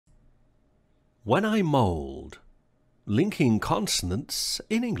When I mould, linking consonants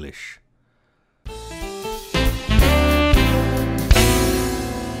in English.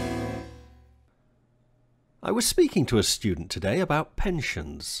 I was speaking to a student today about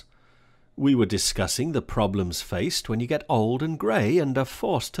pensions. We were discussing the problems faced when you get old and grey and are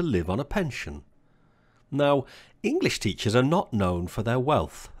forced to live on a pension. Now, English teachers are not known for their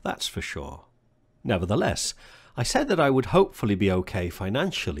wealth, that's for sure. Nevertheless, I said that I would hopefully be okay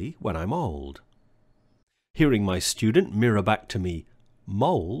financially when I'm old. Hearing my student mirror back to me,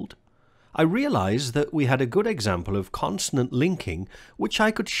 mould, I realised that we had a good example of consonant linking which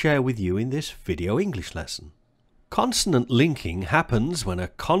I could share with you in this video English lesson. Consonant linking happens when a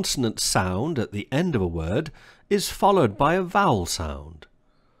consonant sound at the end of a word is followed by a vowel sound.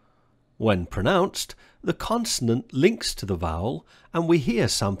 When pronounced, the consonant links to the vowel and we hear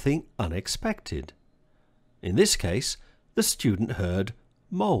something unexpected. In this case, the student heard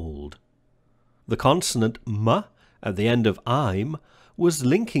mould. The consonant m at the end of I'm was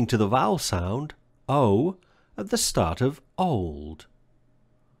linking to the vowel sound o at the start of old.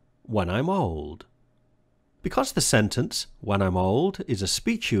 When I'm old. Because the sentence when I'm old is a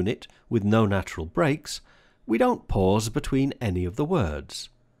speech unit with no natural breaks, we don't pause between any of the words.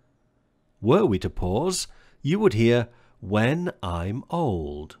 Were we to pause, you would hear when I'm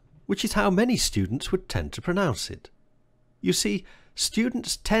old, which is how many students would tend to pronounce it. You see,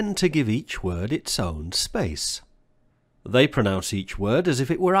 students tend to give each word its own space. They pronounce each word as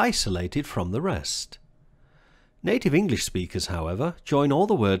if it were isolated from the rest. Native English speakers, however, join all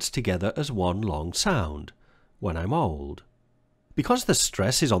the words together as one long sound, when I'm old. Because the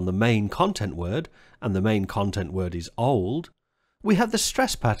stress is on the main content word, and the main content word is old, we have the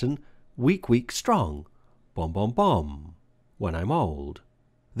stress pattern weak, weak, strong, bom, bom, bom, when I'm old.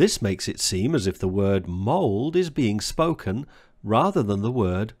 This makes it seem as if the word mould is being spoken rather than the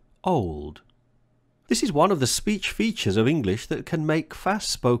word old. This is one of the speech features of English that can make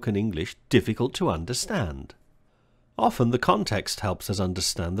fast-spoken English difficult to understand. Often the context helps us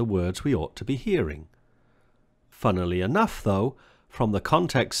understand the words we ought to be hearing. Funnily enough, though, from the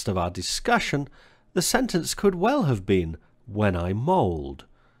context of our discussion, the sentence could well have been when I mould,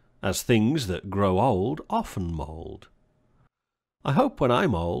 as things that grow old often mould. I hope when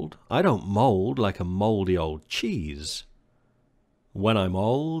I'm old, I don't mould like a mouldy old cheese. When I'm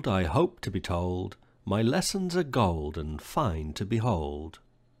old, I hope to be told, my lessons are gold and fine to behold.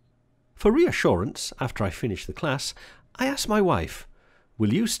 For reassurance, after I finish the class, I asked my wife,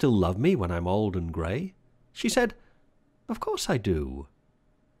 will you still love me when I'm old and grey? She said, of course I do.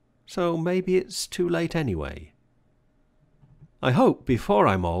 So maybe it's too late anyway. I hope before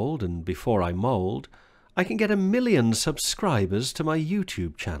I'm old and before I mould, I can get 1 million subscribers to my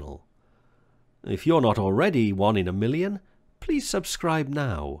YouTube channel. If you're not already one in 1 million, please subscribe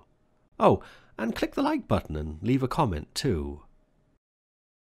now. Oh, and click the like button and leave a comment too.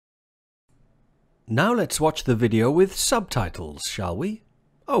 Now let's watch the video with subtitles, shall we?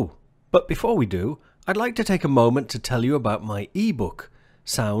 Oh, but before we do, I'd like to take a moment to tell you about my ebook,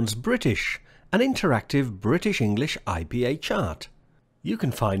 Sounds British, an interactive British English IPA chart. You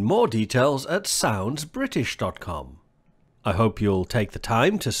can find more details at soundsbritish.com. I hope you'll take the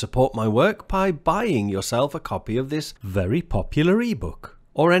time to support my work by buying yourself a copy of this very popular ebook,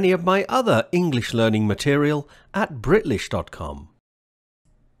 or any of my other English learning material at britlish.com.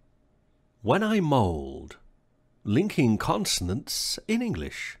 When I mould, linking consonants in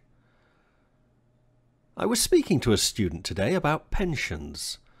English. I was speaking to a student today about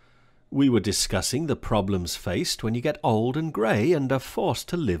pensions. We were discussing the problems faced when you get old and grey and are forced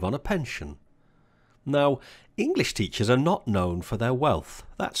to live on a pension. Now, English teachers are not known for their wealth,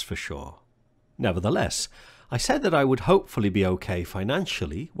 that's for sure. Nevertheless, I said that I would hopefully be okay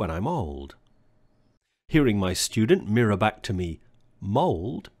financially when I'm old. Hearing my student mirror back to me,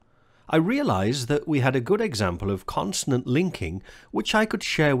 mould, I realised that we had a good example of consonant linking which I could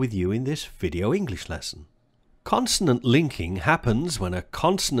share with you in this video English lesson. Consonant linking happens when a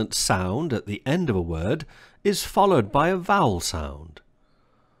consonant sound at the end of a word is followed by a vowel sound.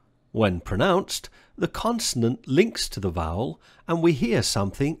 When pronounced, the consonant links to the vowel and we hear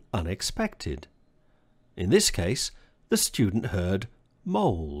something unexpected. In this case, the student heard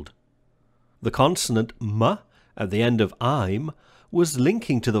mould. The consonant m at the end of I'm was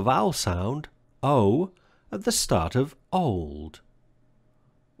linking to the vowel sound o at the start of old.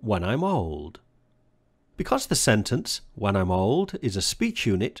 When I'm old. Because the sentence when I'm old is a speech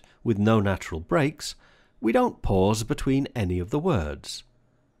unit with no natural breaks, we don't pause between any of the words.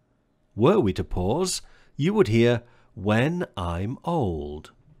 Were we to pause, you would hear when I'm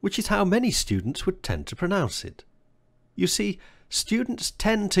old, which is how many students would tend to pronounce it. You see, students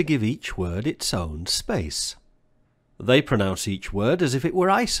tend to give each word its own space. They pronounce each word as if it were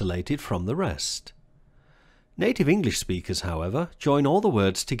isolated from the rest. Native English speakers, however, join all the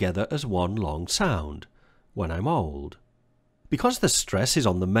words together as one long sound, when I'm old. Because the stress is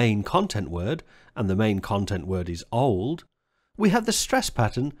on the main content word, and the main content word is old, we have the stress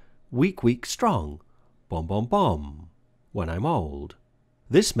pattern weak, weak, strong, bom, bom, bom, when I'm old.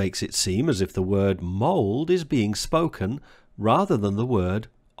 This makes it seem as if the word mould is being spoken rather than the word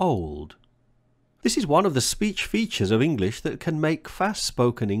old. This is one of the speech features of English that can make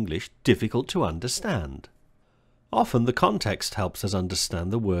fast-spoken English difficult to understand. Often the context helps us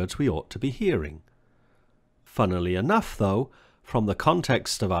understand the words we ought to be hearing. Funnily enough, though, from the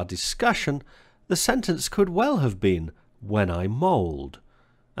context of our discussion, the sentence could well have been, when I mould,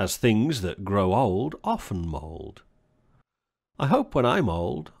 as things that grow old often mould. I hope when I'm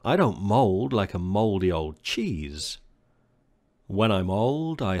old, I don't mould like a mouldy old cheese. When I'm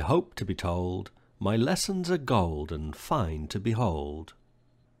old, I hope to be told, my lessons are gold and fine to behold.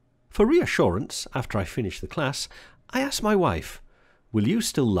 For reassurance, after I finish the class, I asked my wife, will you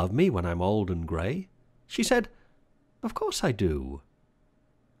still love me when I'm old and grey? She said, of course I do.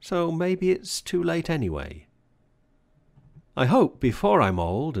 So maybe it's too late anyway. I hope before I'm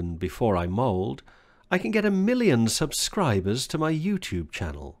old and before I mould, I can get 1 million subscribers to my YouTube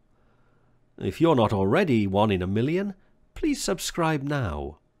channel. If you're not already one in 1 million, please subscribe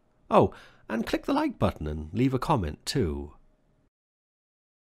now. Oh, and click the like button and leave a comment too.